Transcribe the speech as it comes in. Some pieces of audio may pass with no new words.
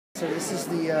So this is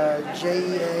the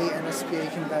JEA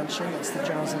NSPA Convention. It's the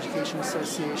Journalism Education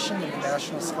Association and the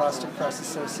National Scholastic Press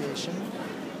Association.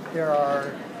 There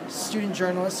are student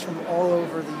journalists from all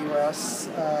over the U.S.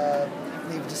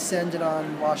 They've descended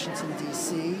on Washington,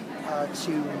 D.C.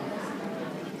 To,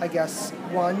 I guess,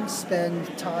 one,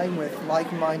 spend time with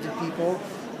like-minded people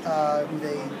who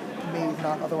they may have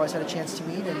not otherwise had a chance to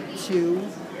meet, and two,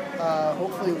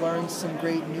 hopefully learn some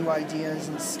great new ideas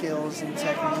and skills and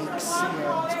techniques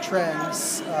and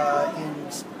trends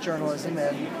in journalism,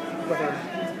 and whether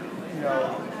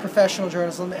professional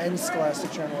journalism and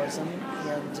scholastic journalism,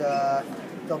 and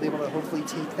they'll be able to hopefully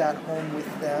take that home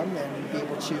with them and be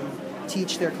able to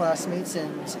teach their classmates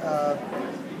and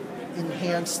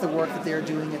enhance the work that they're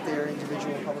doing at their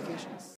individual publications.